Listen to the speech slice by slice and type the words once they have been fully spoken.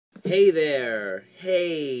Hey there,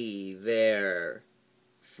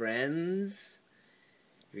 friends.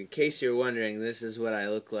 In case you're wondering, this is what I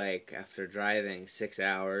look like after driving 6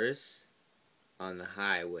 hours on the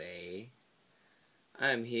highway.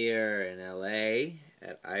 I'm here in LA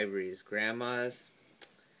at Ivory's grandma's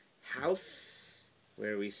house,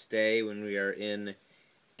 where we stay when we are in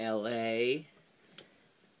LA.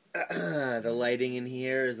 The lighting in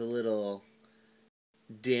here is a little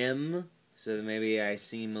dim, so maybe I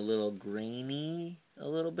seem a little grainy a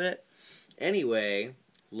little bit. Anyway,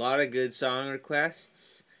 a lot of good song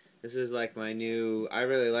requests. This is like my new, I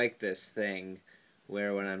really like this thing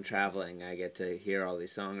where when I'm traveling I get to hear all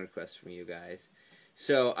these song requests from you guys.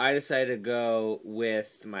 So I decided to go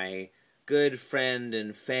with my good friend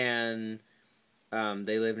and fan,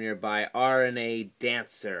 they live nearby,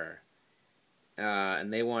 RNAdancer.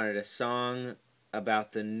 And they wanted a song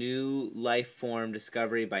about the new life form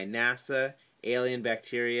discovery by NASA, alien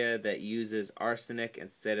bacteria that uses arsenic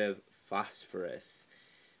instead of phosphorous.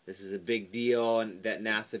 This is a big deal that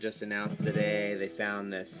NASA just announced today. They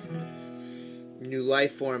found this new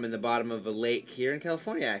life form in the bottom of a lake here in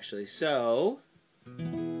California, actually. So,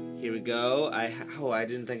 here we go. I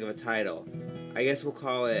didn't think of a title. I guess we'll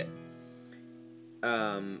call it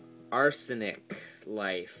Arsenic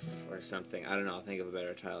Life or something. I don't know. I'll think of a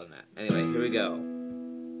better title than that. Anyway, here we go.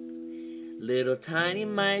 Little tiny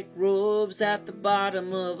microbes at the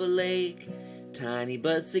bottom of a lake. Tiny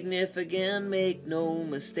but significant, make no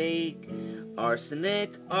mistake.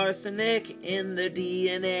 Arsenic, arsenic in their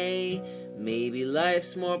DNA. Maybe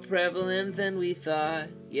life's more prevalent than we thought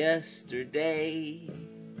yesterday.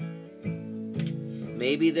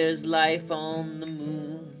 Maybe there's life on the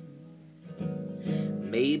moon.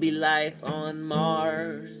 Maybe life on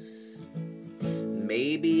Mars.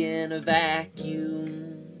 Maybe in a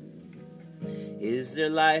vacuum. Is there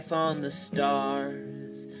life on the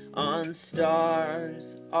stars? On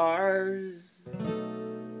stars, ours.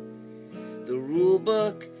 The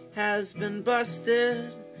rulebook has been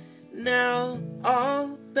busted. Now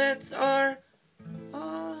all bets are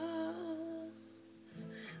off.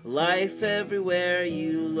 Life everywhere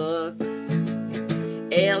you look.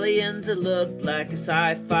 Aliens that look like a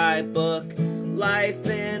sci-fi book. Life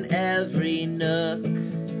in every nook.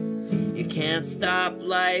 You can't stop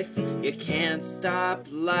life. You can't stop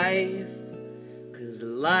life. 'Cause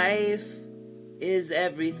life is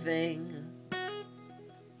everything.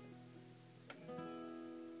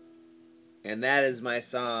 And that is my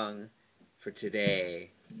song for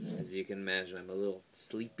today. As you can imagine, I'm a little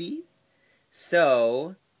sleepy.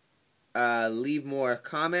 So, leave more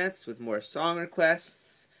comments with more song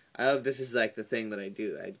requests. I love this is like the thing that I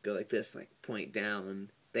do. I'd go like this, like point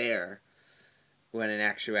down there. When in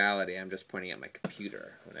actuality, I'm just pointing at my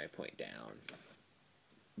computer when I point down.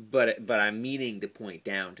 But I'm meaning to point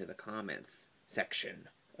down to the comments section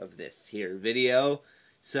of this here video.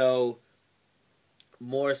 So,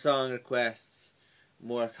 more song requests,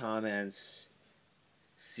 more comments.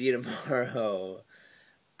 See you tomorrow.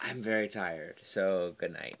 I'm very tired, so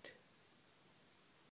good night.